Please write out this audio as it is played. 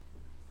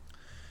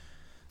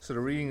So the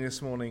reading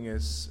this morning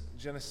is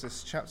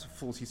Genesis chapter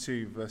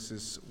 42,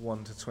 verses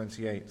 1 to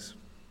 28.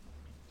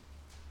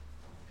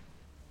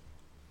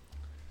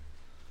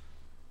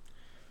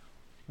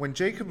 When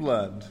Jacob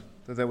learned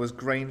that there was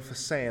grain for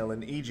sale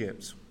in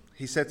Egypt,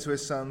 he said to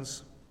his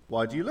sons,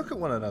 "Why do you look at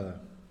one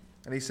another?"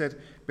 And he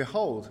said,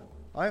 "Behold,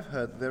 I have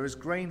heard that there is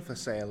grain for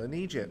sale in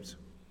Egypt.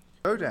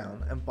 Go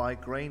down and buy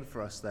grain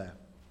for us there.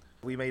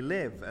 We may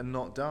live and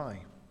not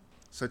die."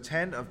 So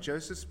 10 of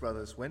Joseph's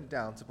brothers went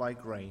down to buy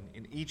grain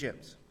in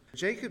Egypt.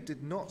 Jacob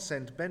did not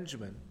send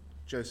Benjamin,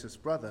 Joseph's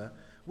brother,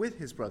 with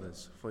his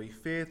brothers, for he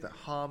feared that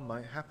harm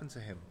might happen to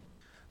him.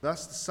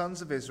 Thus the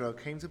sons of Israel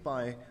came to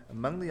buy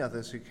among the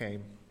others who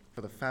came,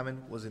 for the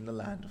famine was in the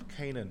land of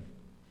Canaan.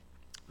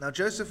 Now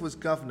Joseph was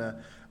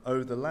governor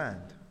over the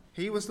land.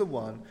 He was the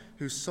one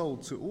who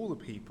sold to all the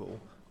people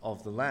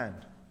of the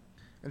land.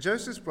 And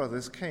Joseph's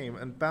brothers came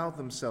and bowed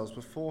themselves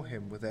before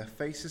him with their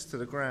faces to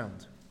the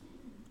ground.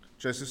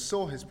 Joseph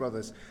saw his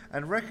brothers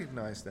and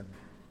recognized them,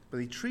 but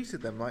he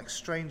treated them like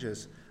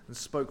strangers and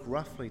spoke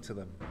roughly to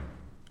them.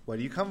 "Where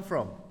do you come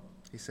from?"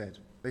 he said.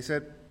 They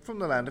said, "From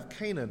the land of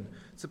Canaan,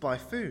 to buy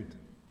food."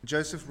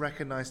 Joseph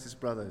recognized his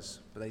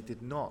brothers, but they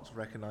did not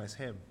recognize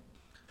him.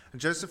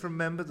 And Joseph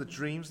remembered the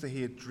dreams that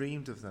he had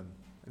dreamed of them.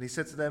 And he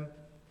said to them,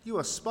 "You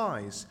are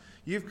spies.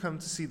 You've come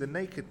to see the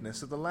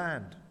nakedness of the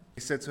land."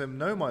 He said to him,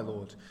 "No, my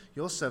lord,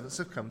 your servants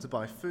have come to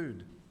buy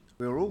food.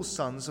 We are all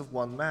sons of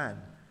one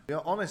man. We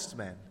are honest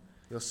men.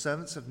 Your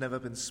servants have never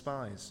been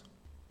spies."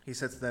 He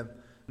said to them,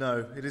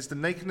 "No, it is the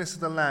nakedness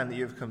of the land that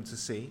you have come to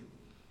see."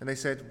 And they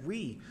said,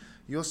 "We,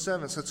 your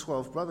servants, are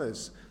 12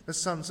 brothers, the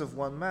sons of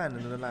one man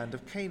in the land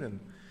of Canaan.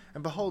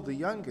 And behold, the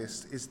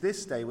youngest is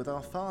this day with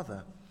our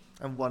father,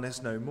 and one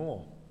is no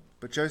more."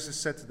 But Joseph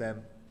said to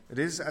them, "It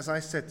is as I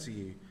said to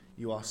you,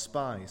 you are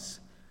spies.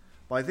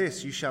 By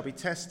this you shall be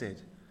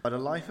tested. By the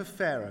life of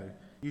Pharaoh,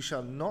 you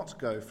shall not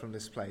go from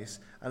this place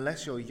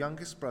unless your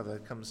youngest brother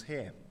comes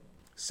here.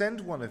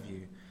 Send one of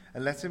you,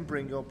 and let him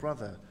bring your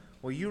brother,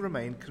 while you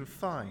remain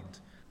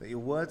confined, that your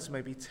words may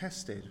be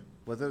tested,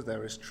 whether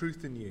there is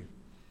truth in you.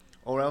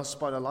 Or else,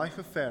 by the life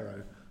of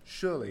Pharaoh,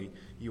 surely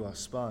you are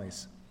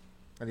spies."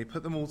 And he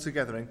put them all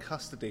together in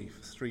custody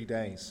for 3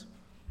 days.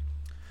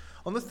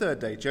 On the third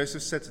day,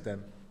 Joseph said to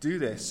them, "Do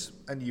this,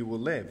 and you will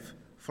live,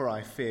 for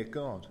I fear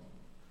God.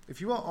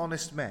 If you are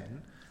honest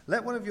men,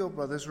 let one of your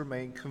brothers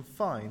remain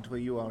confined where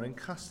you are in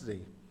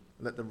custody.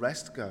 Let the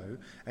rest go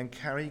and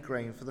carry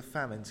grain for the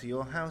famine to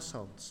your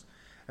households,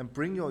 and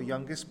bring your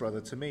youngest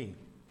brother to me.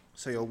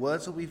 So your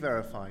words will be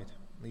verified,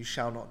 and you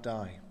shall not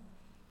die."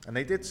 And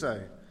they did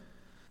so.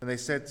 And they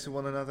said to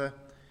one another,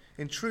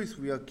 "In truth,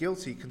 we are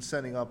guilty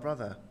concerning our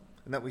brother,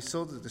 and that we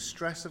saw the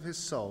distress of his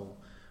soul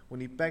when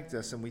he begged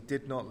us, and we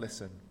did not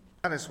listen.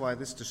 That is why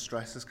this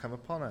distress has come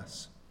upon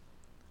us."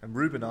 And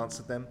Reuben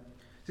answered them,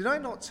 "Did I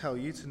not tell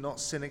you to not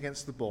sin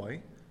against the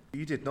boy?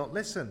 You did not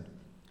listen.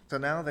 So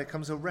now there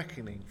comes a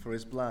reckoning for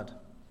his blood."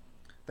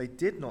 They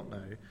did not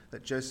know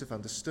that Joseph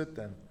understood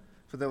them,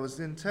 for there was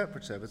an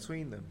interpreter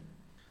between them.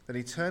 Then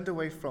he turned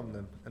away from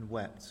them and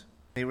wept.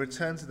 And he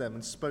returned to them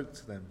and spoke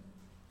to them.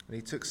 And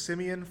he took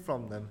Simeon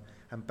from them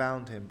and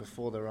bound him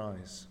before their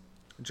eyes.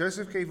 And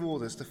Joseph gave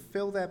orders to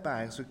fill their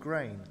bags with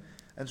grain,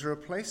 and to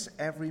replace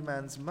every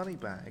man's money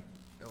bag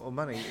or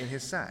money in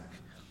his sack,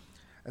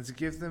 and to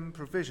give them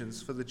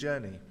provisions for the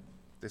journey.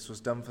 This was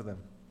done for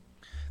them.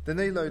 Then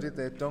they loaded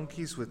their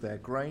donkeys with their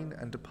grain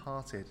and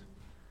departed.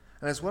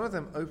 And as one of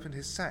them opened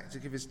his sack to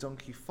give his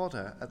donkey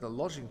fodder at the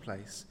lodging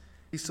place,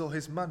 he saw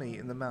his money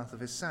in the mouth of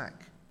his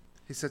sack.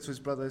 He said to his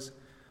brothers,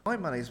 "My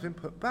money has been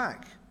put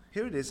back.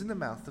 Here it is in the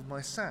mouth of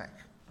my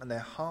sack." And their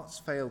hearts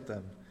failed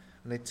them,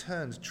 and they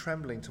turned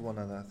trembling to one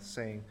another,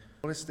 saying,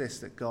 "What is this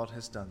that God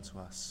has done to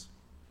us?"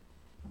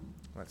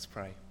 Let's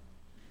pray.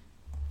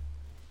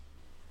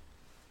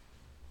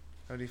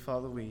 Holy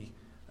Father, we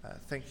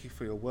thank you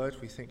for your word.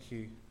 We thank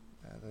you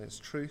that it's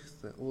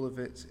truth, that all of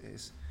it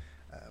is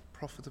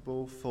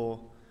profitable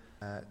for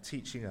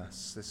teaching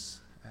us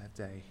this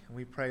day. And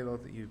we pray,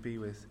 Lord, that you be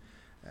with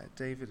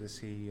David as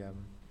he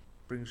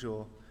brings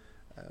your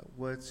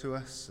word to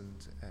us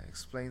and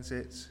explains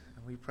it.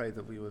 And we pray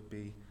that we would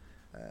be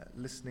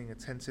listening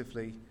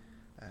attentively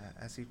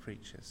as he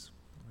preaches.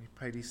 We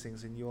pray these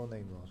things in your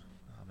name, Lord.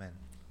 Amen.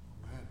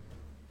 Amen.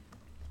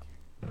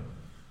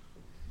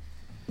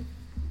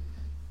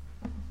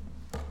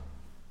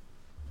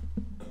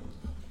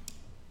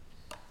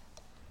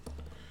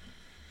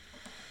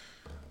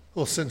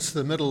 Well, since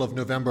the middle of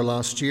November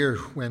last year,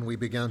 when we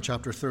began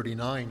chapter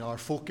 39, our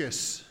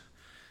focus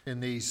in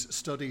these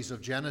studies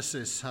of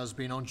Genesis has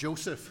been on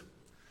Joseph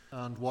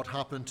and what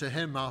happened to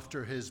him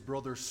after his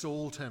brothers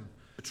sold him.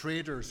 The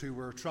traders who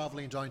were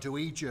traveling down to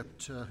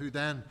Egypt, who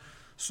then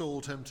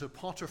sold him to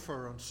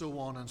Potiphar, and so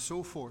on and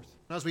so forth.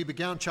 As we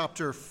begin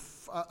chapter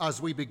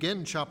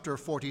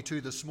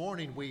 42 this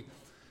morning, we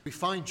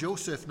find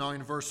Joseph now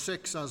in verse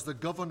 6 as the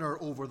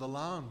governor over the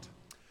land.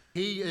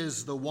 He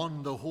is the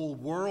one the whole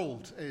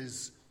world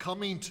is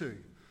coming to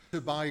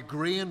buy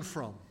grain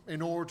from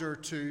in order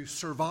to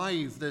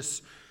survive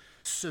this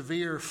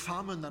severe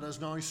famine that has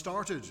now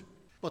started.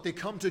 But they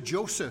come to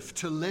Joseph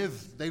to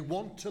live. They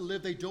want to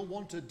live. They don't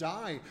want to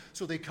die.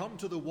 So they come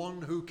to the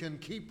one who can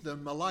keep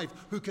them alive,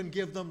 who can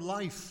give them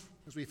life.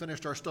 As we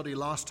finished our study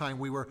last time,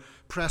 we were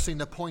pressing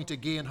the point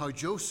again how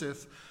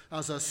Joseph,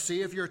 as a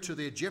savior to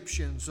the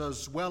Egyptians,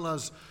 as well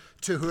as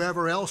to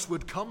whoever else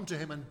would come to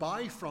him and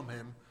buy from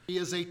him, he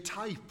is a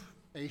type,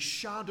 a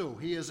shadow.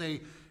 He is a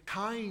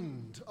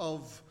kind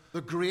of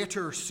the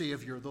greater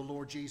Savior, the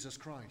Lord Jesus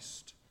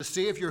Christ. The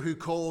Savior who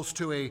calls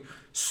to a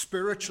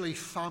spiritually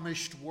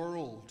famished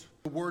world.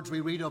 The words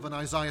we read of in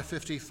Isaiah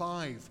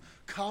 55,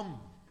 "Come,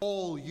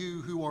 all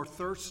you who are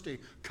thirsty,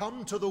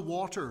 come to the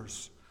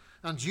waters.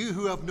 And you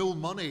who have no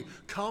money,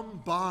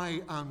 come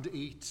buy and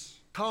eat.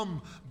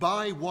 Come,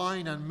 buy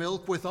wine and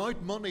milk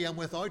without money and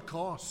without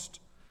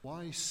cost.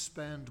 Why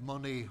spend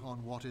money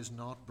on what is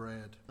not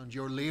bread, and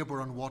your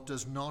labor on what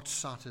does not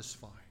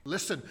satisfy?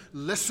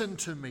 Listen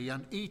to me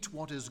and eat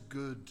what is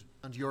good,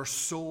 and your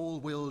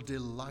soul will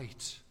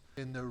delight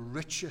in the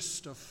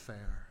richest of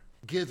fare.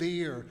 Give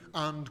ear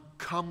and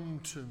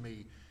come to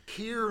me.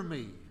 Hear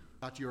me,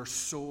 that your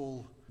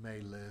soul may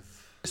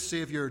live."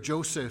 Savior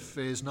Joseph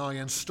is now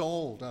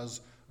installed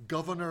as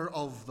governor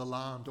of the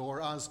land,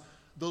 or as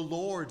the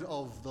Lord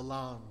of the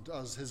land,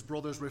 as his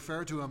brothers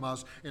refer to him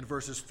as in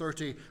verses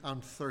 30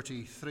 and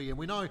 33. And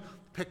we now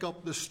pick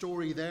up the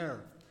story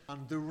there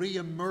and the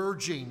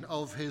re-emerging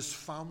of his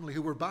family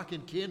who were back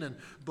in Canaan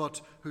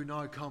but who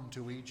now come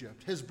to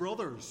Egypt. His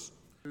brothers,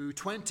 who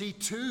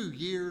 22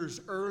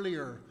 years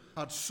earlier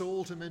had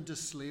sold him into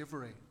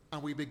slavery.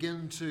 And we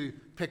begin to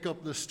pick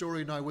up the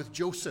story now with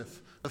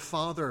Joseph, the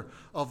father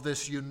of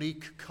this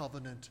unique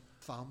covenant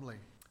family.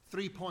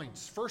 3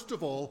 points. First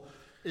of all,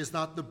 is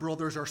that the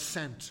brothers are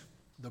sent.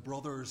 The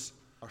brothers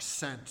are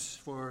sent,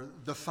 for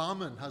the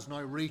famine has now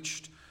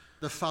reached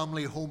the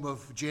family home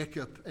of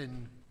Jacob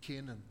in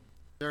Canaan.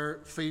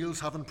 Their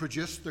fields haven't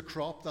produced the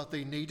crop that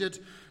they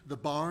needed. The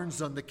barns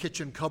and the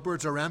kitchen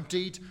cupboards are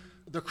emptied.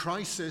 The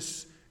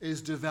crisis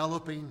is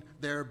developing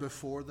there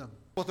before them.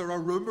 But there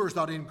are rumors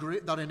that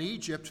in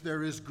Egypt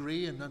there is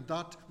grain, and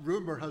that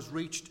rumor has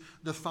reached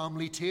the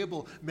family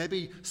table.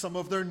 Maybe some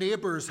of their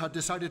neighbors had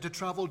decided to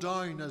travel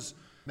down, as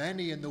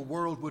many in the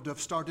world would have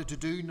started to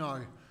do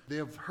now. They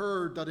have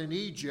heard that in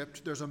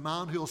Egypt there's a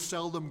man who'll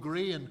sell them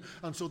grain,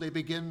 and so they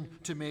begin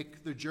to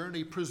make the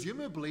journey.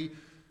 Presumably,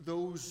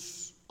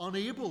 those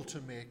unable to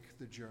make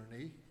the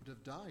journey would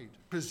have died.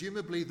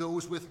 Presumably,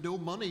 those with no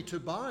money to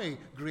buy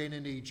grain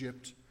in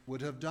Egypt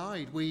would have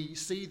died. We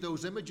see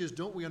those images,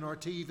 don't we, on our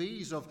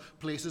TVs of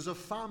places of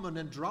famine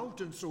and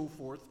drought and so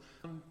forth.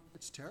 And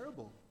it's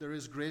terrible. There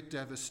is great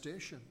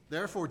devastation.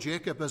 Therefore,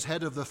 Jacob, as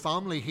head of the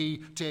family, he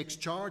takes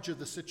charge of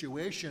the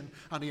situation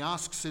and he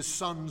asks his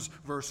sons,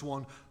 verse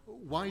 1,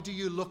 "Why do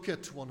you look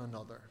at one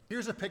another?"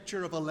 Here's a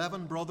picture of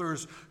 11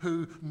 brothers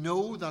who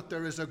know that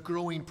there is a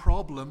growing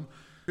problem,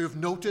 who've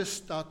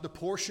noticed that the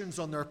portions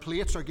on their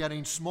plates are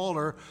getting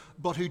smaller,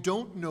 but who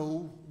don't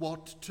know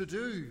what to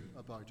do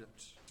about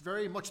it. It's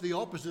very much the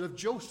opposite of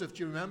Joseph.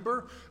 Do you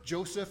remember?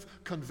 Joseph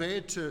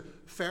conveyed to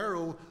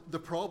Pharaoh the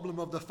problem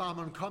of the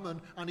famine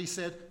coming, and he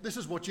said, "This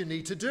is what you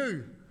need to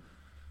do."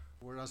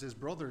 Whereas his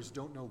brothers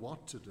don't know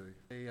what to do.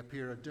 They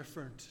appear a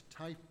different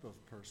type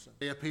of person.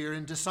 They appear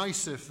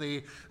indecisive.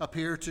 They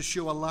appear to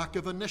show a lack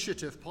of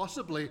initiative.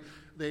 Possibly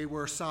they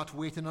were sat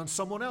waiting on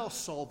someone else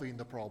solving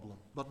the problem.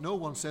 But no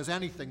one says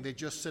anything. They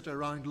just sit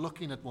around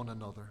looking at one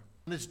another.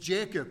 And it's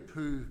Jacob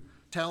who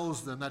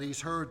tells them that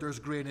he's heard there's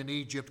grain in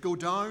Egypt. "Go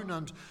down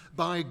and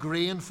buy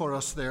grain for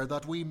us there,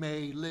 that we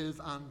may live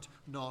and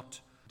not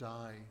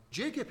die."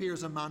 Jacob here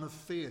is a man of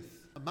faith.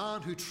 A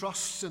man who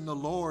trusts in the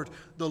Lord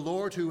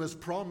who has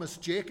promised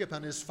Jacob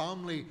and his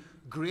family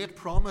great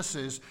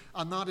promises,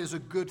 and that is a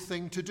good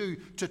thing to do,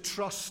 to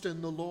trust in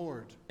the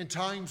Lord. In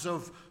times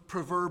of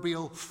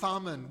proverbial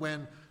famine,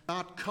 when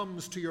that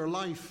comes to your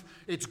life,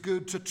 it's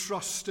good to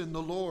trust in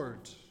the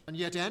Lord. And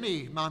yet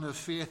any man of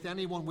faith,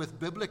 anyone with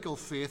biblical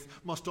faith,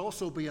 must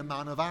also be a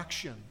man of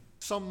action.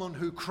 Someone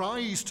who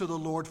cries to the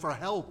Lord for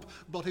help,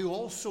 but who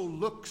also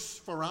looks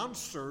for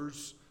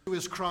answers to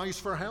his cries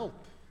for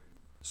help.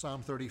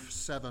 Psalm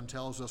 37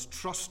 tells us,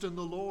 "Trust in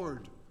the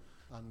Lord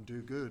and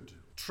do good."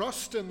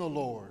 Trust in the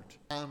Lord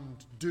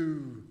and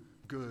do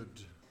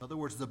good. In other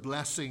words, the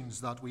blessings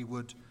that we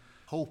would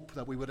hope,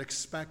 that we would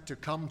expect to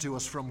come to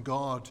us from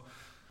God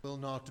will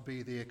not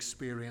be the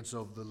experience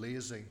of the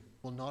lazy,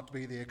 will not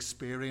be the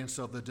experience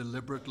of the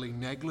deliberately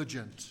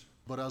negligent.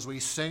 But as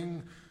we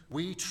sing,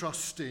 "We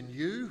trust in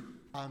you,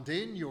 and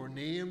in your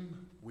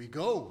name we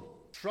go."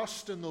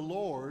 Trust in the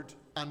Lord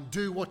and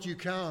do what you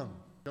can.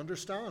 You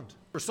understand?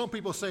 For some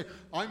people say,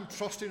 "I'm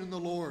trusting in the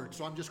Lord,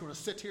 so I'm just going to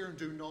sit here and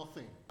do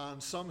nothing."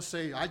 And some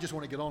say, "I just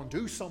want to get on and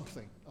do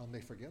something." And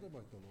they forget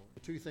about the Lord. The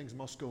two things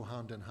must go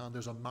hand in hand.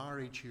 There's a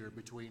marriage here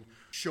between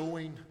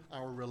showing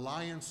our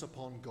reliance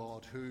upon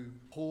God, who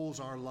holds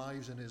our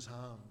lives in his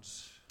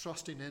hands,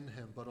 trusting in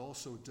him, but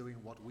also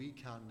doing what we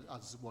can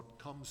as what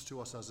comes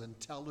to us as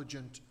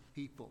intelligent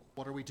people.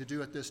 What are we to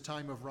do at this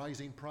time of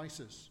rising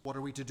prices? What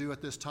are we to do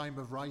at this time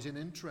of rising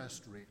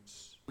interest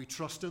rates? We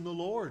trust in the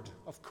Lord.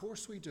 Of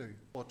course we do.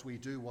 But we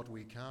do what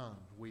we can.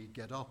 We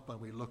get up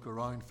and we look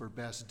around for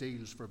best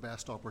deals, for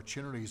best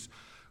opportunities.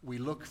 We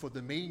look for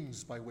the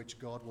means by which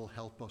God will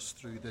help us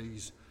through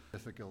these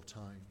difficult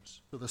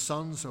times. So the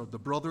sons or the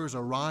brothers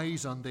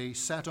arise and they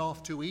set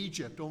off to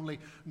Egypt. Only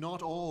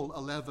not all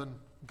 11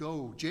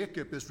 go.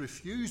 Jacob is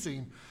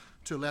refusing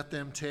to let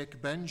them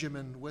take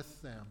Benjamin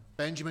with them.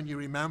 Benjamin, you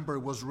remember,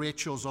 was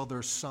Rachel's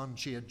other son.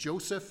 She had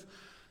Joseph,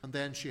 and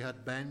then she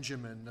had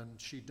Benjamin, and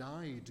she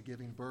died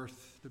giving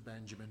birth to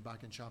Benjamin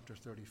back in chapter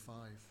 35.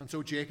 And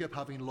so Jacob,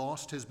 having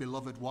lost his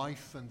beloved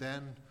wife and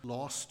then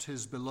lost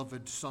his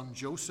beloved son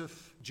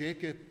Joseph,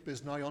 Jacob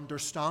is now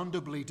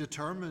understandably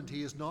determined.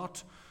 He is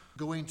not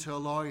going to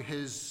allow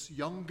his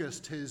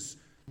youngest, his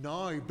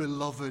now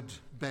beloved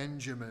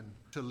Benjamin,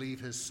 to leave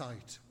his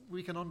sight.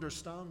 We can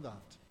understand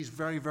that. He's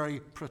very, very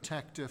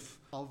protective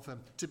of him.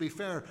 To be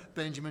fair,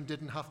 Benjamin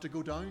didn't have to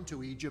go down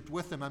to Egypt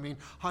with him. I mean,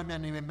 how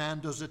many men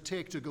does it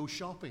take to go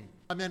shopping?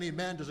 How many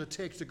men does it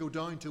take to go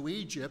down to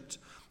Egypt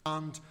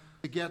and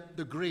to get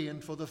the grain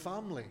for the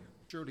family?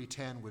 Surely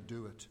 10 would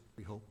do it,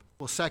 we hope.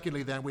 Well,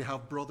 secondly, then, we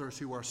have brothers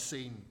who are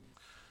seen.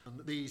 And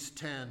these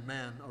 10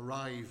 men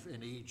arrive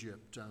in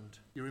Egypt, and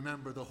you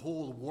remember the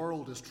whole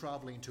world is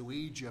traveling to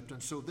Egypt,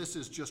 and so this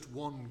is just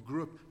one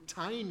group,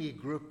 tiny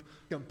group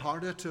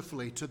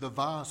comparatively to the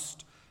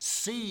vast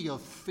sea of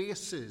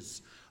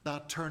faces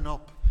that turn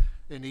up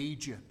in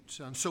Egypt.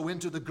 And so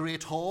into the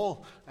great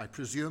hall, I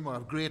presume, or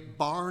a great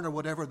barn or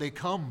whatever, they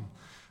come,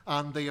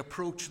 and they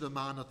approach the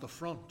man at the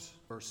front,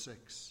 verse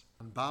 6,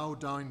 and bow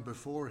down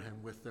before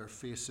him with their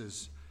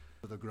faces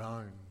to the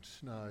ground.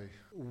 Now,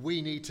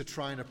 we need to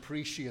try and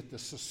appreciate the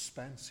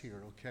suspense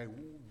here, okay?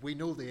 We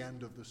know the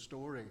end of the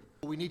story.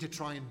 We need to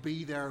try and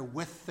be there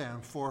with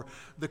them, for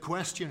the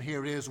question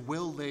here is,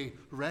 will they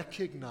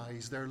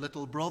recognize their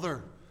little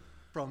brother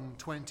from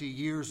 20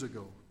 years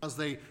ago? As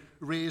they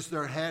raise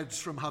their heads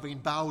from having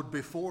bowed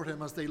before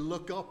him, as they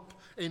look up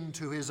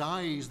into his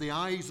eyes, the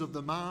eyes of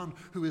the man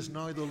who is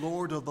now the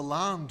Lord of the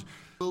land,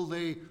 will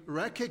they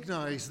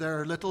recognize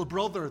their little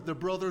brother, the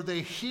brother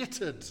they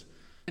hated,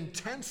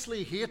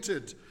 intensely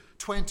hated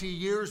 20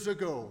 years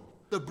ago,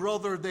 the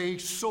brother they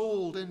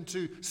sold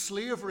into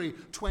slavery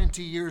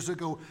 20 years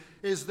ago?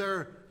 Is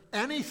there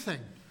anything?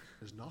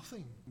 There's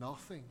nothing.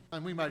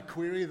 And we might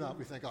query that.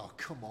 We think, oh,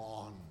 come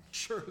on,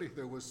 surely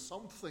there was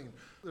something.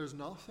 There's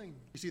nothing.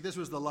 You see, this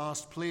was the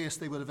last place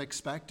they would have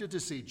expected to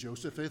see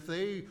Joseph. If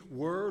they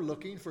were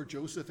looking for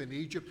Joseph in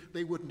Egypt,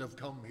 they wouldn't have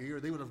come here.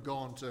 They would have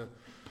gone to,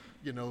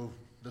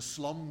 the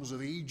slums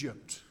of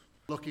Egypt,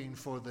 looking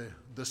for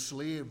the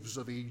slaves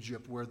of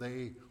Egypt where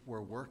they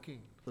were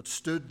working. But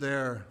stood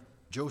there,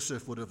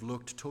 Joseph would have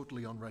looked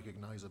totally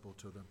unrecognizable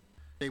to them.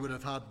 They would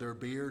have had their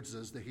beards,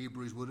 as the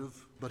Hebrews would have,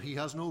 but he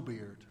has no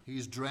beard.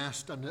 He's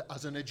dressed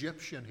as an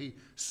Egyptian. He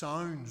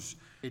sounds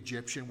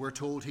Egyptian. We're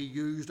told he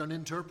used an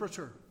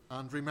interpreter.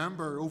 And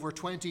remember, over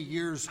 20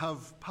 years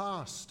have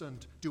passed,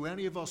 and do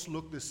any of us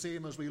look the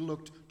same as we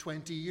looked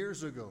 20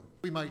 years ago?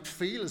 We might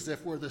feel as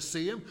if we're the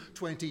same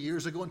 20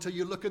 years ago until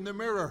you look in the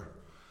mirror.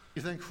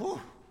 You think, whoa,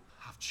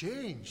 I've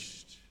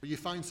changed. Or you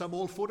find some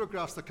old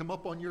photographs that come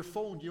up on your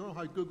phone. You know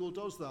how Google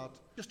does that?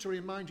 Just to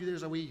remind you,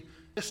 there's a wee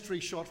history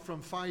shot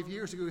from 5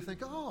 years ago. You think,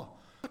 oh,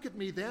 look at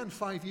me then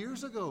 5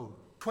 years ago.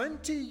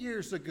 20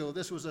 years ago,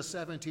 this was a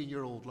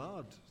 17-year-old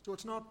lad. So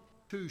it's not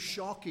too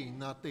shocking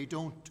that they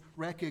don't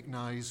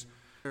recognize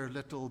their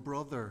little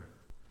brother.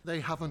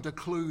 They haven't a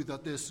clue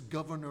that this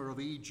governor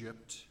of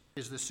Egypt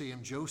is the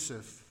same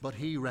Joseph, but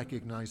he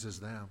recognizes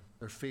them.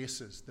 Their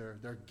faces,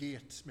 their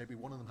gait. Maybe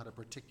one of them had a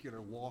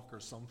particular walk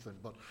or something,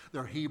 but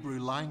their Hebrew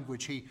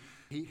language, he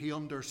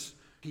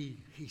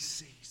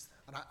sees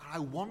them. And I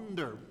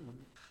wonder,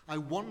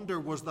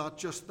 was that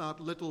just that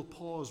little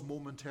pause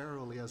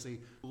momentarily as he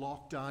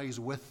locked eyes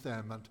with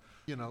them? And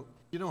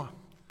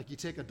like you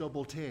take a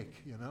double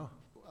take.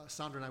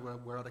 Sandra and I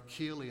were at a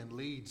Cayley in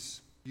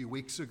Leeds a few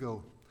weeks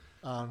ago,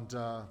 and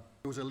there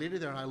was a lady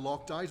there, and I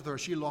locked eyes with her.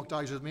 She locked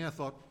eyes with me. I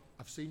thought,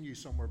 I've seen you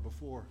somewhere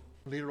before.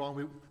 Later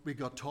on, we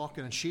got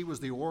talking, and she was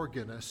the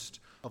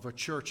organist of a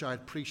church I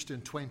had preached in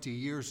 20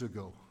 years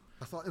ago.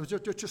 I thought it was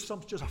just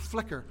a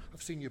flicker.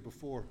 I've seen you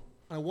before.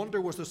 I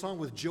wonder, was the song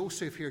with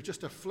Joseph here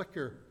just a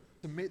flicker?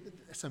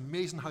 It's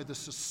amazing how the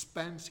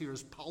suspense here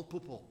is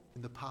palpable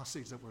in the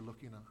passage that we're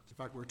looking at. In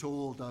fact, we're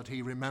told that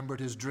he remembered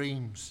his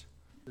dreams,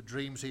 the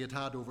dreams he had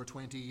had over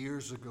 20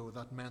 years ago.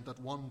 That meant that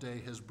one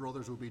day his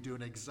brothers would be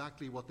doing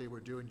exactly what they were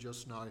doing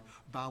just now,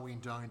 bowing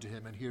down to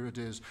him. And here it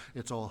is.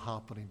 It's all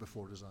happening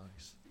before his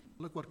eyes.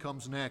 Look what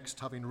comes next.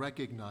 Having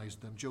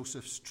recognized them,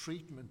 Joseph's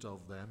treatment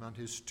of them and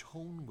his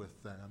tone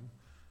with them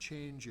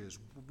changes.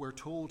 We're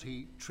told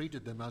he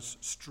treated them as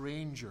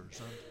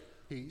strangers, and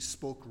he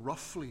spoke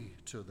roughly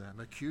to them,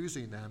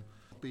 accusing them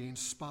of being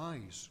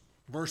spies.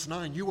 Verse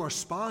 9, you are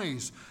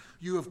spies.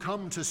 You have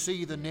come to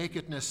see the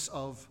nakedness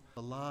of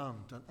the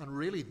land. And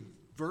really,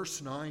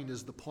 verse 9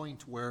 is the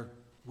point where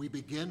we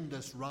begin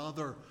this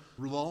rather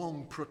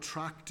long,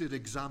 protracted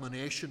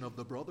examination of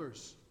the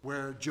brothers,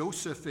 where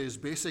Joseph is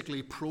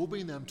basically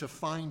probing them to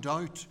find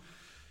out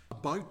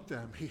about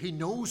them. He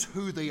knows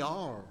who they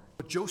are.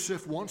 But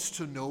Joseph wants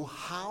to know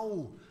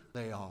how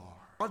they are.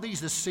 Are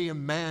these the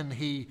same men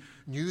he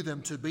knew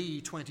them to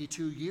be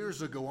 22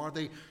 years ago? Are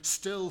they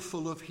still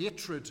full of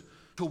hatred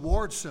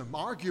towards him?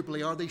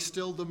 Arguably, are they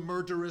still the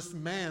murderous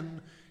men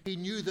he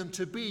knew them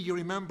to be? You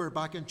remember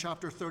back in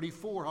chapter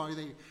 34 how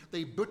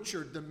they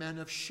butchered the men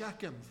of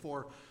Shechem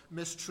for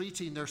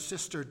mistreating their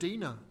sister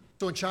Dinah.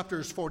 So in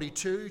chapters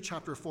 42,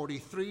 chapter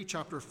 43,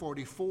 chapter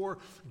 44,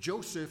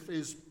 Joseph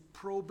is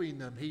probing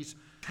them. He's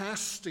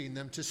testing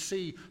them to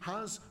see,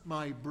 has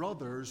my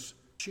brothers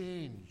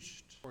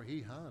changed? Or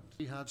he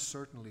had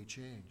certainly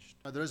changed.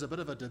 Now, there is a bit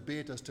of a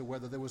debate as to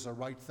whether there was a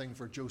right thing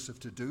for Joseph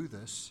to do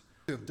this,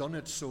 to have done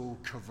it so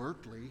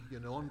covertly,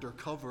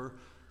 undercover,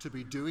 to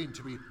be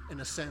in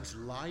a sense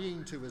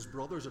lying to his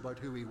brothers about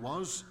who he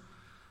was.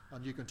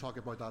 And you can talk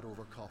about that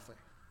over coffee.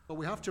 But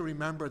we have to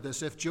remember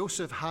this: if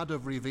Joseph had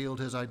have revealed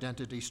his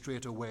identity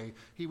straight away,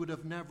 he would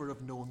have never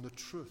have known the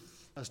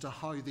truth as to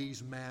how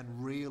these men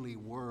really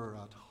were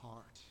at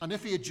heart. And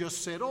if he had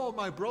just said, "Oh,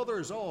 my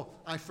brothers,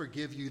 I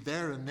forgive you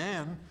there and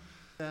then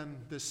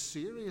the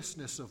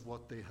seriousness of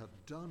what they had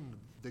done,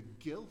 the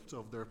guilt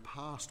of their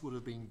past would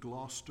have been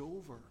glossed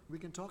over. We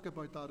can talk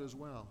about that as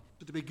well.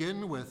 But to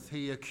begin with,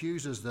 he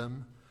accuses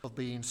them of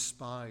being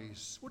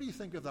spies. What do you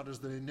think of that as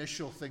the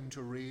initial thing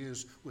to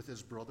raise with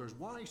his brothers?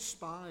 Why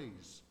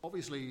spies?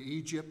 Obviously,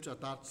 Egypt at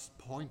that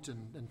point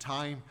in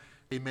time,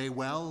 they may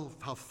well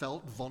have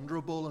felt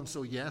vulnerable, and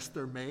so yes,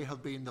 there may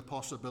have been the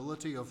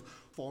possibility of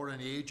foreign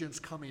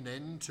agents coming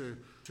in to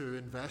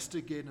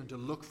investigate and to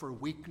look for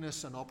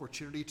weakness and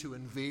opportunity to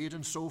invade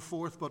and so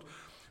forth.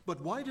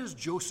 But why does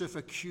Joseph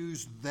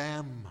accuse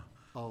them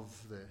of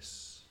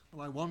this?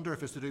 Well, I wonder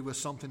if it's to do with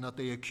something that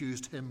they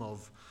accused him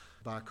of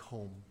back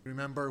home.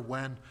 Remember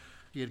when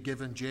he had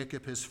given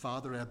Jacob, his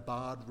father, a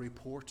bad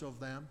report of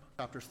them?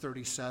 Chapter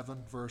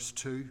 37, verse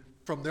 2.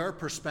 From their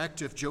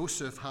perspective,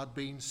 Joseph had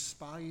been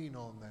spying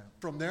on them.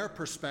 From their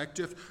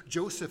perspective,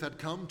 Joseph had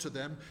come to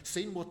them,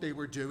 seen what they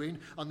were doing,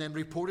 and then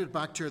reported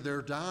back to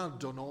their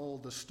dad on all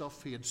the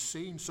stuff he had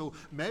seen. So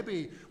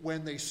maybe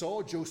when they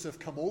saw Joseph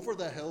come over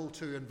the hill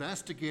to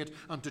investigate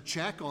and to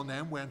check on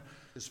them, when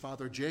his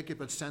father Jacob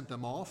had sent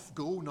them off,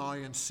 "Go now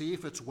and see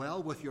if it's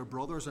well with your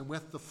brothers and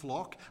with the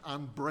flock,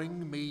 and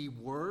bring me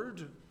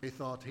word," they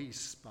thought, he's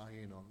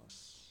spying on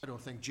us. I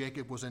don't think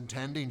Jacob was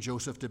intending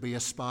Joseph to be a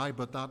spy,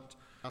 but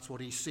that's what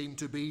he seemed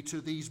to be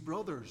to these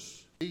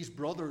brothers. These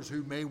brothers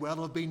who may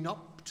well have been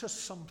up to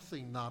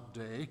something that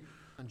day,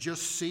 and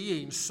just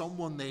seeing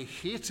someone they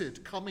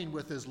hated coming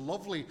with his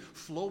lovely,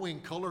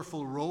 flowing,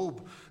 colourful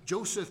robe,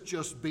 Joseph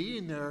just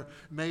being there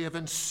may have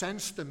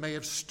incensed them, may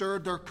have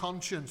stirred their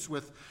conscience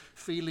with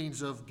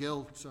feelings of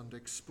guilt and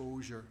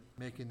exposure,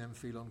 making them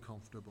feel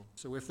uncomfortable.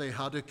 So if they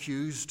had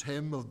accused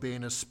him of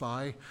being a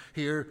spy,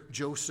 here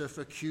Joseph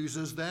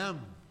accuses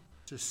them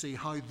to see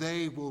how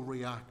they will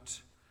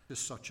react to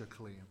such a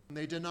claim. And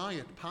they deny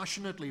it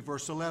passionately.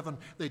 Verse 11,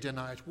 they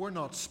deny it. We're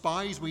not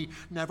spies. We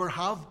never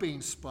have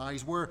been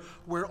spies. We're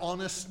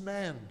honest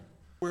men.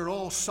 We're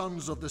all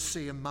sons of the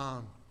same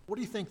man. What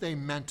do you think they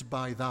meant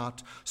by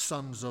that,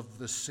 sons of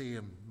the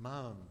same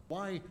man?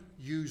 Why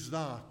use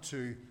that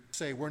to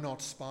say we're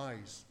not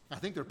spies? I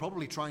think they're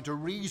probably trying to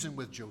reason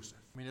with Joseph.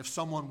 I mean, if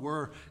someone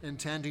were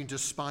intending to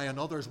spy on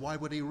others, why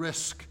would he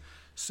risk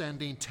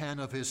sending 10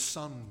 of his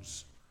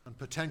sons and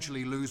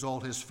potentially lose all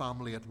his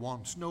family at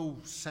once? No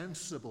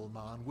sensible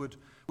man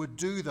would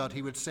do that.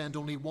 He would send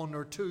only 1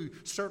 or 2,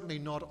 certainly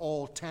not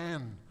all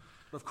 10.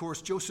 But of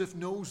course, Joseph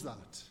knows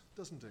that,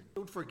 doesn't he?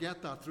 Don't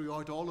forget that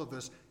throughout all of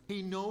this.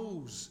 He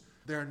knows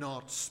they're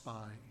not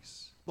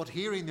spies. But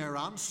hearing their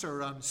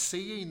answer and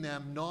seeing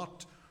them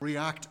not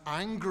react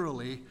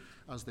angrily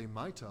as they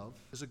might have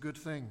is a good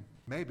thing.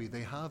 Maybe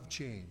they have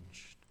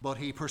changed. But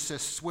he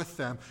persists with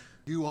them.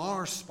 You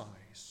are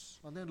spies.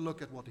 And then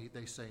look at what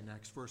they say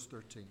next, verse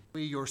 13.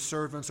 We, your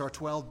servants, are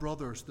 12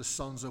 brothers, the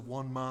sons of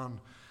one man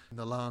in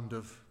the land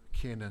of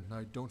Canaan.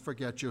 Now, don't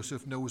forget,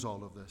 Joseph knows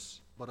all of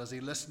this. But as he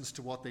listens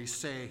to what they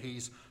say,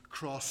 he's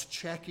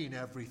cross-checking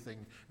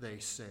everything they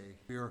say.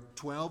 We are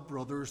 12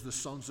 brothers, the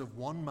sons of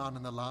one man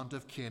in the land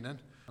of Canaan.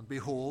 And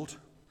behold,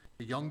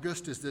 the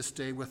youngest is this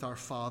day with our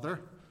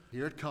father.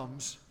 Here it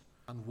comes,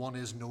 and one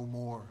is no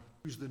more.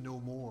 Who's the no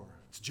more?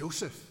 It's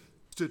Joseph.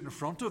 Stood in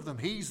front of them.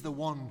 He's the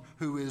one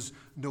who is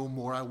no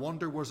more. I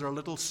wonder, was there a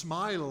little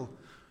smile,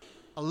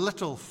 a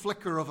little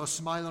flicker of a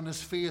smile on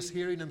his face,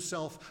 hearing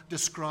himself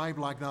described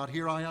like that?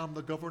 Here I am,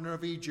 the governor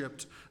of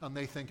Egypt, and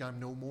they think I'm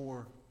no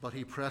more. But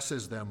he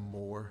presses them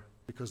more,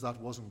 because that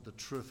wasn't the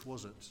truth,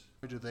 was it?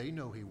 How do they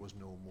know he was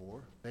no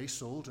more? They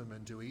sold him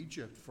into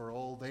Egypt. For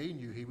all they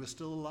knew, he was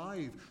still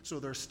alive. So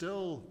they're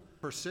still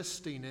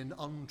persisting in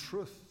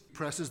untruth. He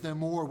presses them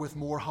more with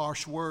more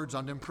harsh words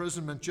and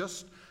imprisonment,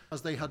 just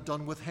as they had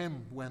done with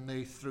him when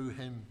they threw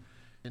him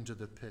into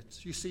the pit.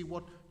 You see,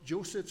 what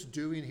Joseph's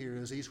doing here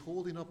is he's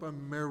holding up a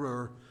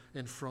mirror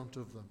in front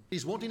of them.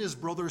 He's wanting his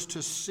brothers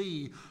to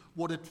see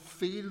what it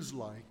feels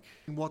like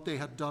and what they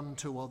had done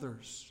to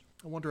others.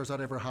 I wonder, has that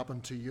ever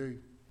happened to you?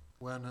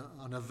 When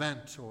an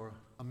event or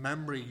a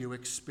memory you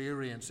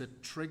experience,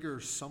 it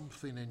triggers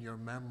something in your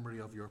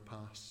memory of your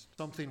past.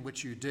 Something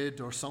which you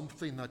did or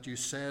something that you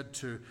said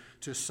to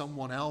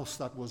someone else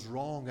that was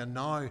wrong. And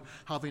now,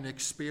 having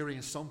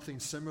experienced something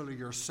similar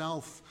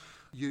yourself,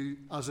 you,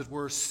 as it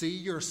were, see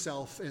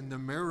yourself in the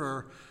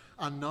mirror,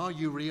 and now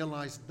you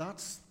realize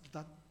that's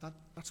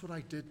what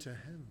I did to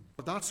him.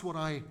 But that's what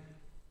I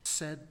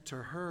said to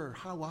her.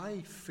 How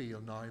I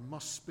feel now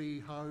must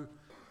be how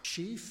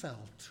she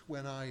felt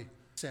when I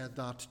said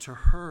that to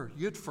her.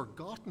 You'd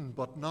forgotten,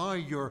 but now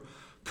your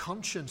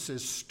conscience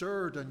is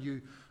stirred and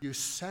you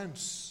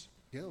sense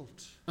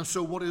guilt. And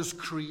so what is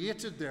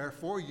created there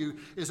for you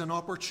is an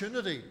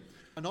opportunity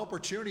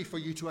for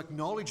you to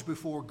acknowledge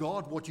before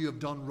God what you have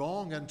done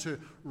wrong and to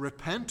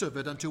repent of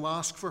it and to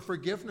ask for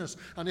forgiveness.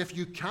 And if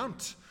you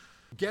can't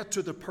get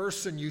to the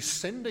person you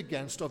sinned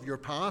against of your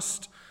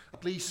past,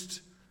 at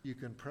least you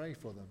can pray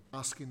for them,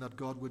 asking that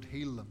God would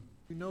heal them.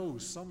 We know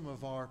some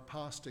of our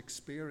past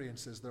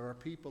experiences. There are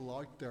people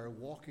out there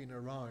walking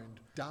around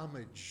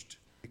damaged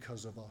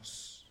because of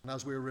us. And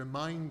as we're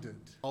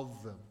reminded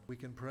of them, we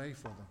can pray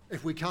for them.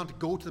 If we can't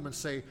go to them and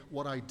say,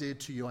 what I did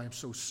to you, I am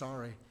so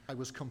sorry. I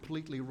was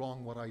completely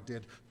wrong what I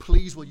did.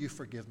 Please, will you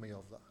forgive me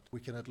of that? We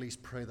can at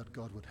least pray that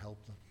God would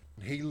help them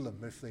and heal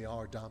them if they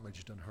are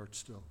damaged and hurt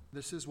still.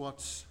 This is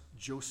what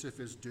Joseph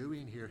is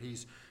doing here.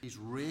 He's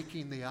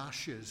raking the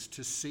ashes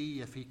to see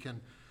if he can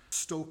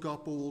stoke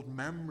up old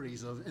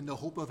memories in the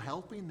hope of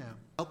helping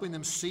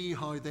them see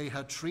how they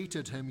had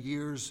treated him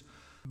years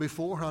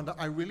beforehand.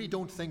 I really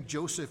don't think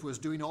Joseph was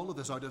doing all of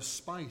this out of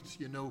spite.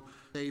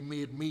 They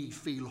made me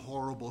feel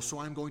horrible, so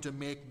I'm going to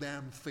make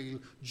them feel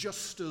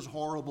just as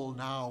horrible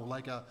now,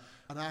 like an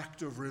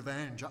act of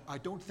revenge. I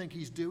don't think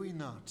he's doing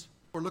that.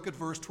 Or look at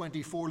verse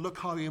 24. Look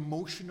how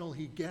emotional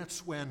he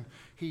gets when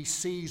he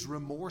sees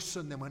remorse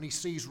in them, when he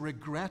sees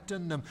regret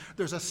in them.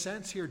 There's a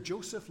sense here,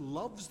 Joseph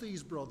loves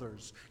these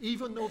brothers.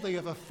 Even though they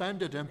have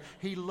offended him,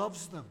 he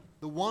loves them.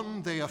 The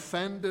one they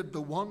offended,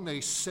 the one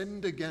they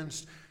sinned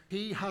against,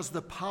 he has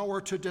the power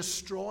to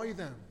destroy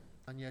them.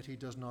 And yet he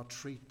does not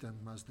treat them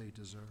as they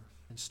deserve.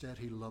 Instead,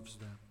 he loves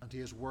them, and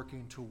he is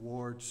working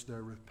towards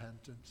their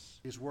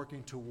repentance. He is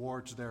working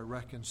towards their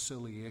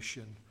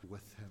reconciliation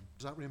with him.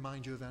 Does that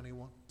remind you of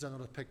anyone? Is that not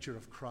a picture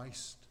of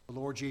Christ? The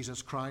Lord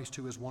Jesus Christ,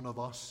 who is one of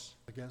us,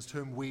 against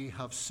whom we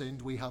have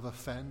sinned, we have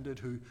offended,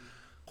 who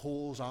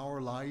holds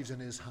our lives in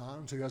his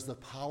hands, who has the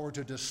power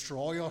to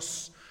destroy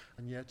us,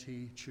 and yet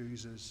he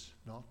chooses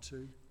not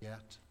to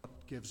yet, but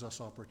gives us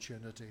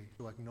opportunity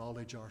to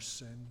acknowledge our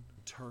sin,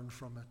 turn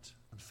from it,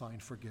 and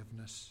find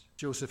forgiveness.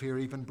 Joseph here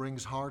even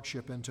brings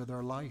hardship into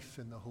their life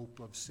in the hope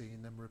of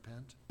seeing them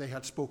repent. They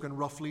had spoken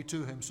roughly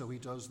to him, so he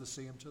does the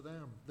same to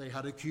them. They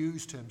had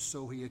accused him,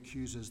 so he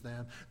accuses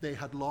them. They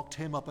had locked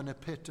him up in a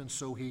pit, and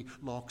so he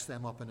locks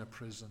them up in a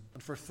prison.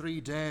 And for 3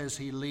 days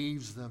he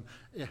leaves them.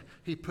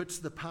 He puts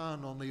the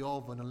pan on the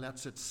oven and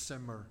lets it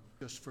simmer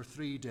just for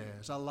 3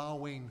 days,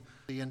 allowing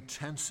the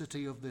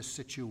intensity of this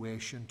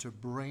situation to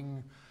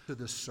bring to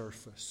the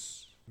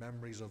surface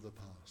memories of the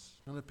past.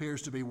 And it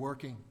appears to be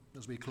working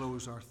as we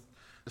close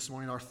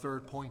our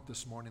third point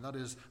this morning. That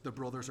is, the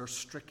brothers are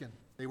stricken.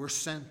 They were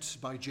sent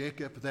by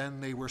Jacob,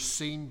 then they were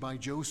seen by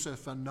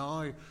Joseph, and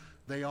now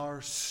they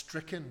are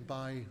stricken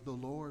by the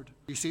Lord.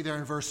 You see there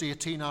in verse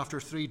 18, after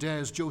 3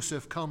 days,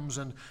 Joseph comes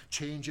and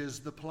changes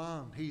the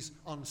plan. He's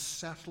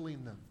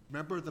unsettling them.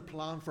 Remember, the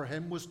plan for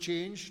him was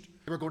changed.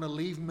 They were going to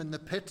leave him in the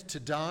pit to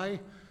die.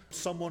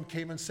 Someone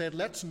came and said,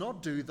 let's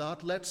not do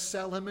that. Let's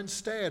sell him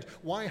instead.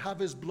 Why have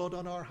his blood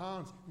on our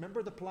hands?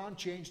 Remember, the plan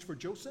changed for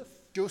Joseph.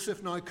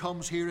 Joseph now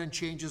comes here and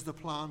changes the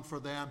plan for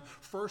them.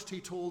 First, he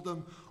told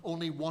them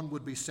only one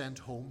would be sent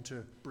home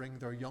to bring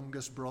their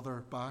youngest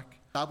brother back.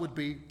 That would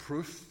be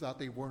proof that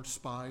they weren't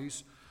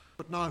spies.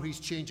 But now he's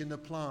changing the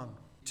plan.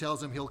 He tells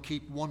them he'll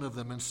keep one of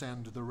them and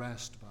send the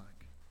rest back.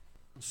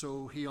 And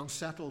so he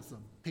unsettles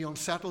them. He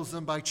unsettles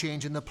them by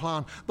changing the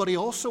plan. But he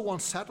also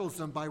unsettles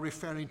them by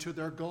referring to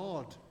their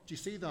God. Do you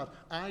see that?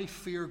 I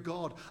fear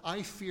God.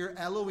 I fear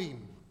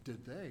Elohim.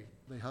 Did they?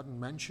 They hadn't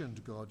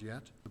mentioned God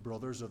yet. The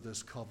brothers of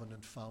this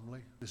covenant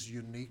family, this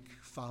unique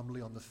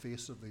family on the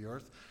face of the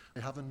earth,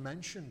 they haven't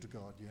mentioned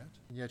God yet.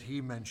 And yet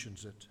he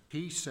mentions it.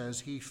 He says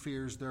he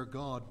fears their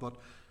God, but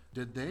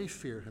did they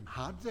fear him?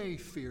 Had they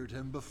feared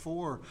him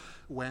before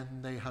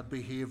when they had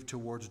behaved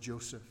towards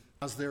Joseph,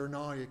 as they're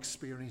now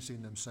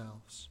experiencing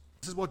themselves?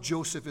 This is what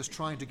Joseph is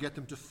trying to get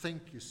them to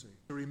think, you see.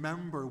 To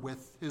remember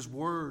with his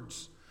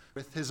words,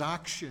 with his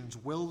actions.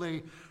 Will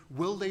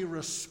they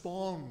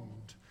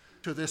respond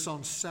to this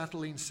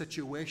unsettling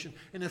situation?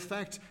 In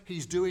effect,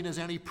 he's doing as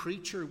any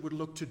preacher would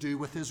look to do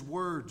with his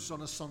words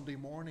on a Sunday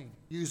morning,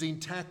 using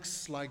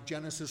texts like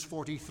Genesis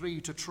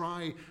 43 to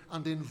try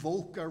and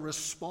invoke a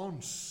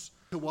response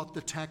to what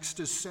the text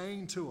is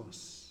saying to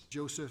us.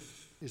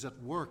 Joseph is at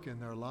work in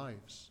their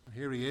lives. And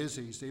here he is.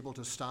 He's able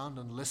to stand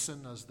and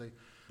listen as the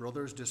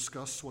brothers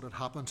discuss what had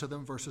happened to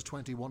them, verses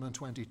 21 and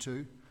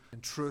 22. In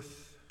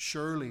truth,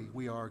 Surely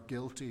we are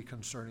guilty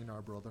concerning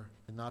our brother,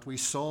 in that we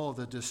saw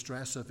the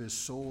distress of his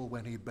soul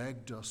when he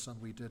begged us and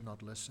we did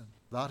not listen.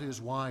 That is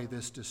why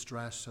this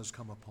distress has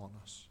come upon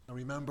us. Now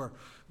remember,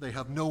 they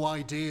have no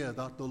idea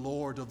that the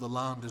Lord of the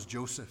land is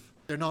Joseph.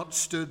 They're not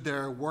stood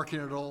there working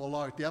it all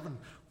out. They haven't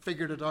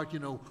figured it out,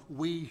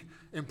 we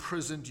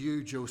imprisoned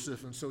you,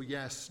 Joseph, and so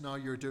yes, now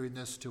you're doing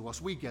this to us.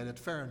 We get it,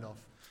 fair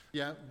enough.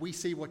 Yeah, we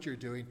see what you're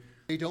doing.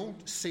 They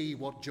don't see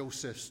what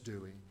Joseph's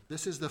doing.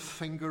 This is the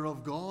finger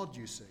of God,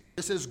 you see.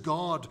 This is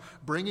God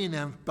bringing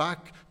them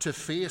back to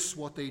face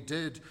what they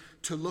did,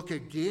 to look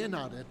again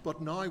at it,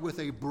 but now with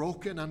a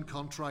broken and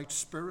contrite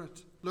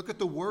spirit. Look at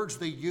the words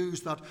they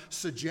use that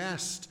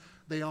suggest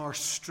they are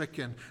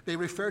stricken. They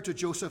refer to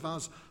Joseph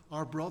as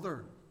our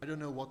brother. I don't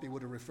know what they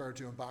would have referred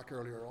to him back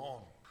earlier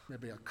on.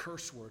 Maybe a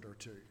curse word or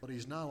two. But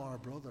he's now our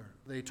brother.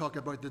 They talk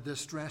about the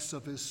distress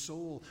of his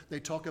soul. They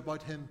talk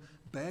about him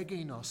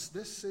begging us.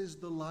 This is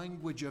the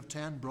language of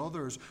 10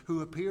 brothers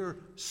who appear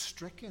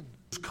stricken.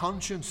 Whose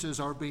consciences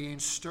are being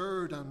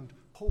stirred and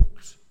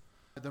poked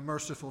by the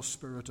merciful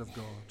Spirit of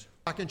God.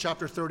 Back in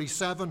chapter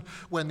 37,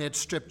 when they'd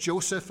stripped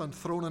Joseph and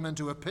thrown him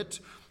into a pit,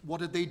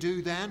 what did they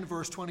do then?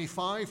 Verse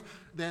 25,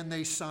 then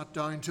they sat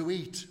down to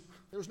eat.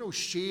 There was no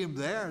shame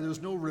there. There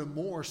was no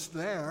remorse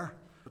there.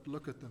 But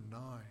look at them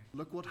now.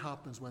 Look what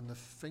happens when the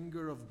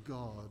finger of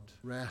God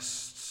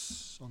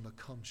rests on the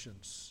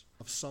conscience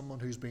of someone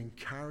who's been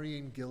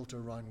carrying guilt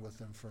around with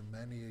them for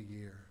many a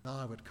year.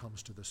 Now it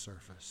comes to the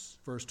surface.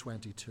 Verse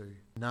 22.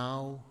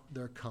 Now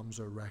there comes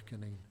a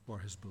reckoning for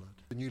his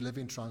blood. The New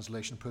Living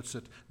Translation puts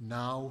it,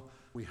 now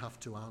we have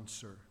to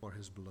answer for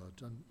his blood.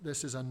 And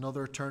this is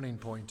another turning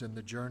point in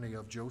the journey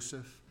of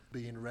Joseph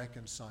being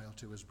reconciled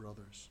to his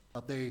brothers.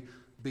 That they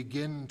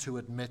begin to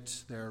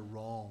admit their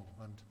wrong,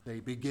 and they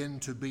begin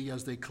to be,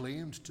 as they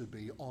claimed to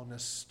be,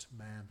 honest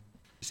men.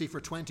 You see,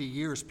 for 20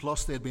 years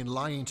plus they had been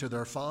lying to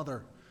their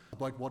father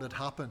about what had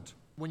happened.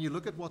 When you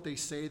look at what they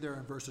say there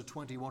in verses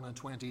 21 and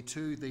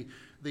 22,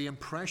 the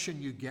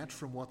impression you get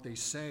from what they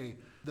say,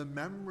 the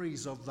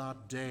memories of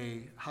that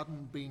day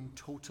hadn't been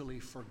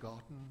totally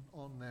forgotten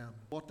on them.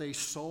 What they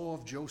saw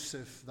of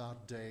Joseph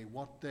that day,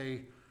 what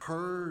they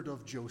heard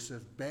of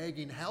Joseph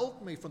begging,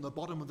 help me, from the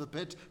bottom of the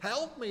pit,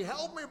 help me,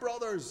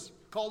 brothers,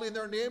 calling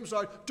their names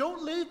out,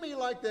 don't leave me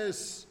like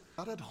this.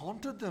 That had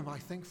haunted them, I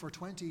think, for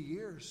 20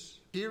 years.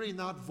 Hearing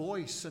that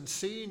voice and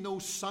seeing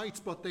those sights,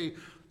 but they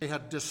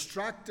had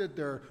distracted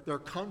their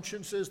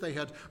consciences. They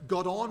had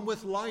got on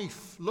with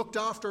life, looked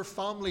after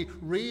family,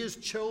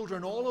 raised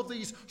children, all of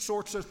these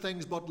sorts of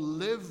things, but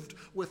lived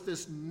with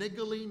this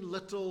niggling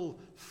little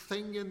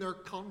thing in their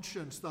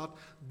conscience that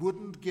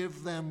wouldn't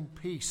give them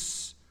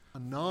peace.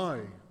 And now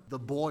the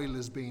boil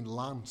is being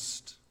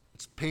lanced.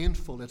 It's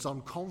painful, it's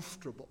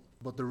uncomfortable,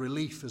 but the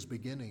relief is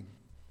beginning.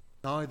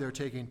 Now they're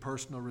taking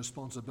personal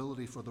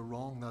responsibility for the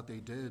wrong that they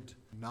did.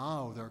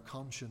 Now their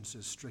conscience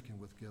is stricken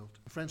with guilt.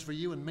 Friends, for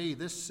you and me,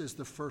 this is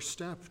the first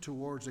step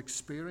towards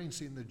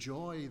experiencing the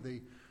joy,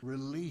 the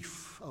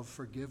relief of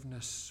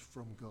forgiveness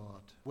from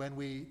God. When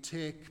we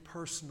take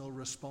personal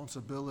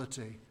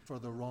responsibility for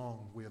the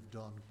wrong we have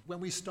done. When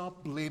we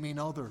stop blaming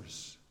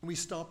others. When we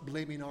stop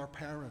blaming our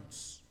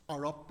parents,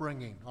 our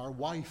upbringing, our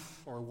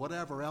wife, or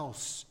whatever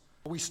else.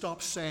 We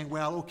stop saying,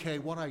 well, okay,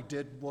 what I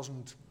did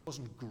wasn't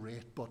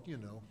great, but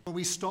When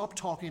we stop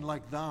talking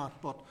like that,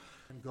 but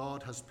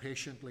God has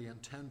patiently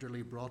and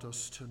tenderly brought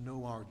us to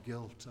know our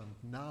guilt, and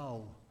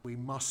now we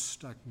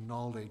must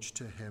acknowledge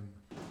to him,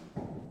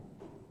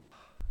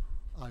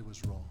 I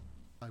was wrong.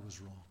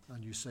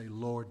 And you say,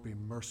 Lord, be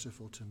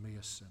merciful to me,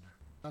 a sinner.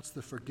 That's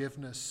the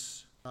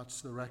forgiveness.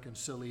 That's the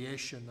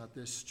reconciliation that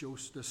this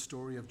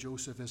story of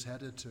Joseph is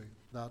headed to.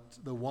 That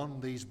the one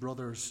these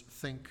brothers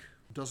think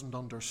doesn't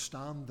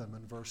understand them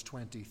in verse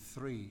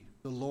 23.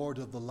 The Lord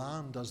of the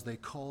land, as they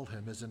call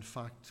him, is in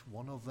fact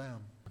one of them.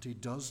 And he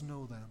does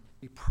know them.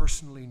 He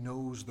personally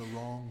knows the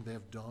wrong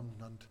they've done.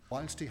 And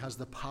whilst he has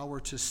the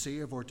power to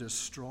save or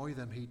destroy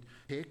them, he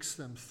takes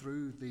them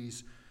through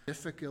these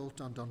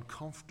difficult and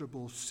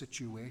uncomfortable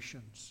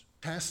situations,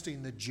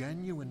 testing the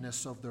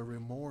genuineness of their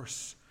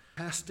remorse,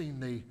 testing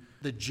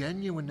the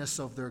genuineness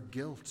of their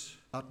guilt,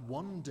 that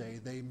one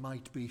day they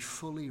might be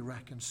fully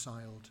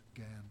reconciled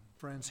again.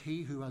 Friends,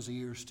 he who has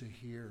ears to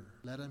hear,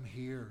 let him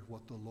hear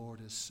what the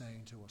Lord is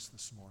saying to us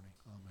this morning.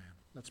 Amen.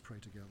 Let's pray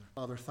together.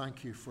 Father,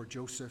 thank you for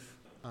Joseph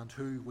and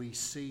who we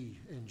see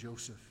in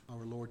Joseph,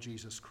 our Lord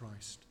Jesus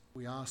Christ.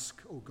 We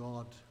ask, O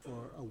God,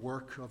 for a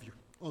work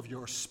of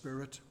your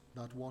Spirit,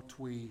 that what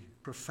we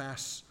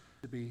profess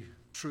to be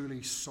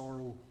truly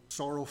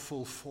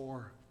sorrowful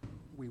for,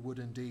 we would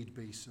indeed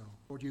be so.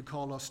 Lord, you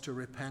call us to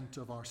repent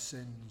of our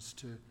sins,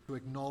 to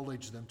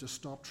acknowledge them, to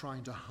stop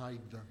trying to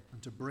hide them,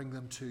 and to bring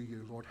them to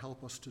you. Lord,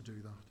 help us to do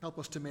that. Help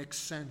us to make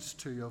sense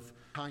too of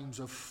times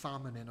of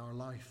famine in our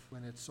life,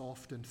 when it's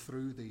often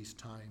through these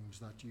times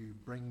that you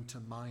bring to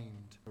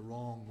mind the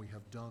wrong we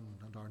have done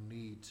and our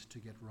need to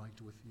get right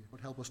with you.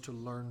 Lord, help us to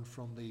learn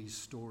from these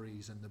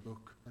stories in the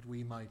book, that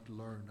we might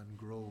learn and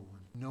grow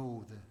and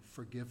know the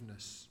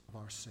forgiveness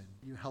of our sin.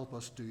 You help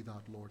us do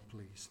that, Lord,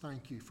 please.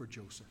 Thank you for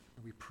Joseph.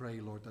 And we pray,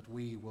 Lord, that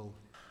we will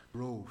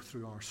grow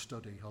through our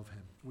study of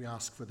him. We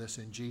ask for this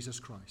in Jesus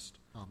Christ.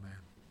 Amen.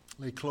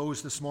 We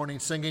close this morning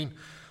singing,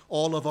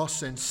 all of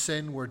us in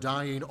sin were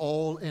dying,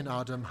 all in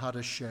Adam had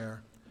a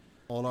share.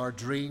 All our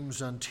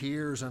dreams and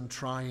tears and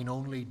trying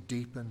only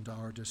deepened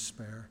our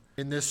despair.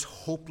 In this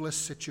hopeless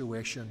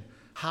situation,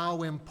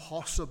 how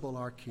impossible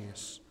our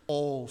case.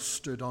 All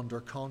stood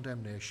under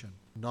condemnation.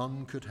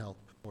 None could help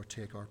or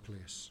take our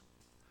place.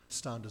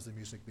 Stand as the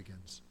music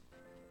begins.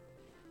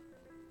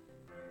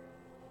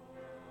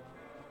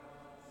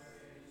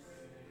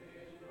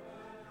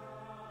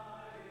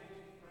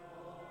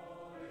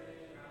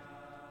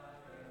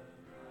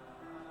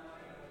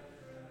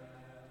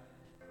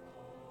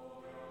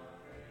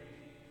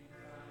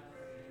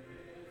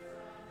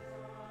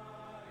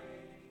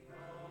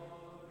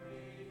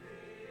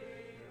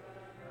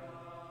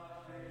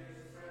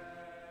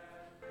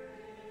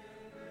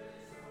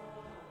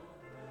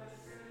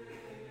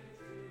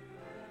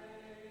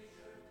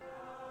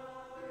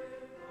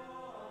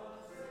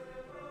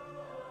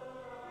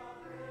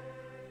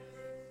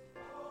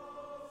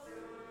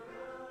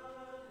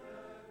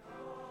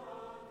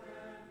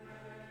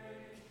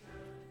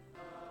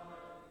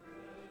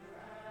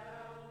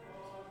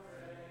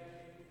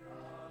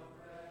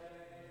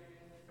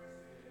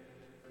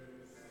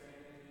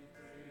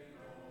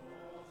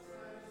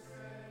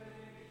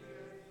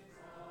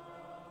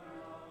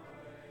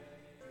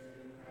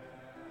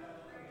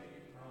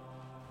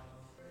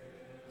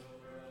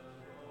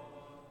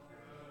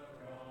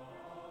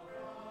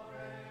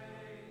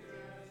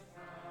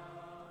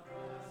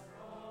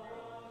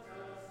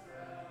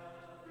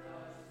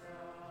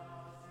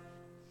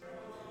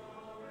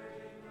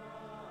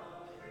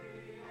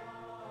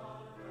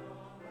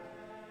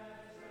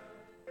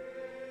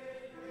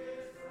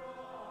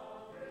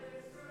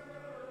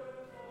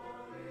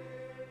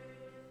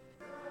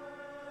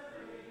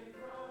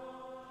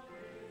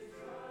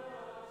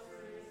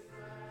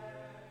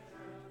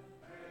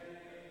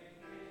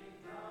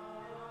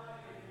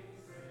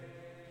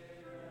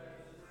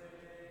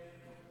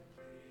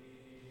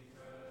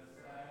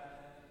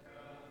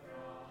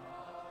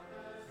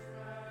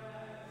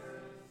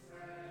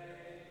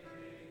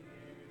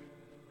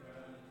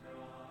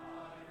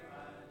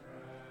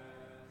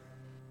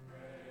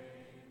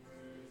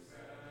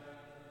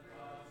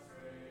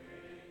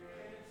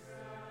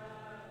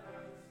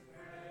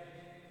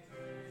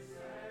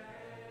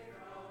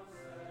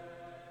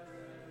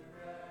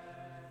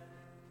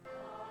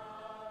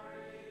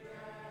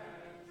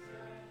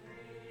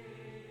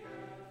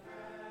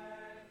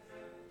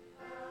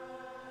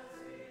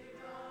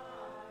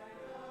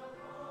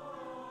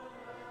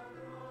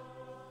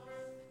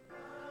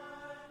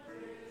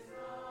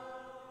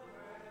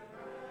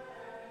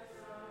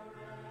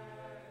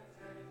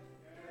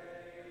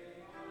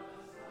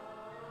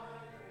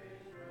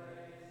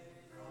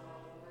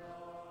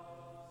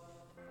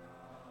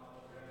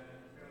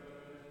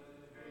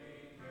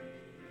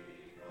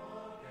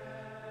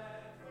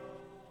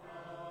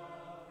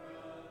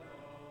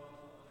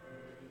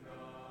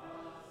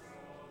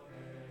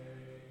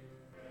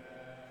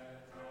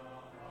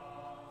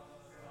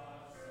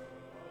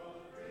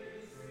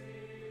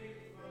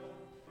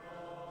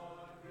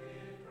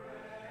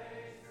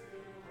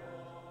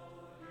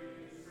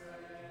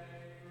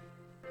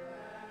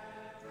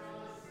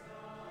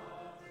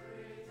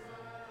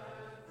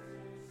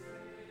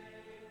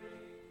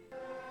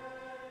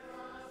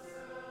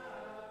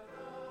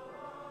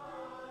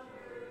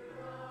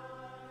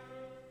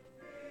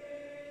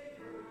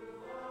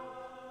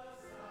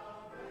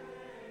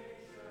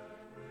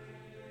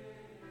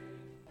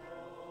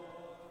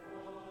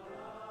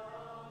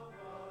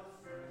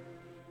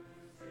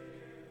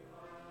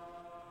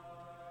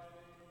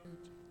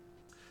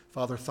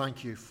 Father,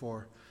 thank you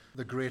for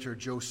the greater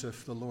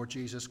Joseph, the Lord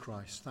Jesus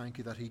Christ. Thank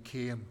you that he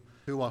came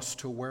to us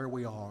to where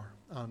we are,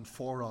 and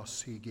for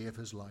us he gave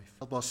his life.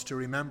 Help us to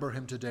remember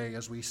him today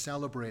as we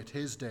celebrate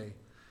his day,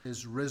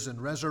 his risen,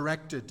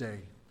 resurrected day,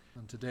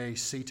 and today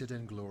seated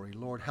in glory.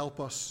 Lord, help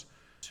us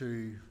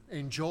to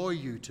enjoy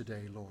you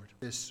today, Lord,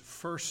 this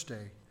first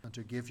day, and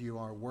to give you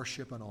our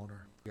worship and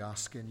honor. We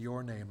ask in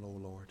your name, O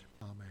Lord.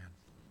 Amen.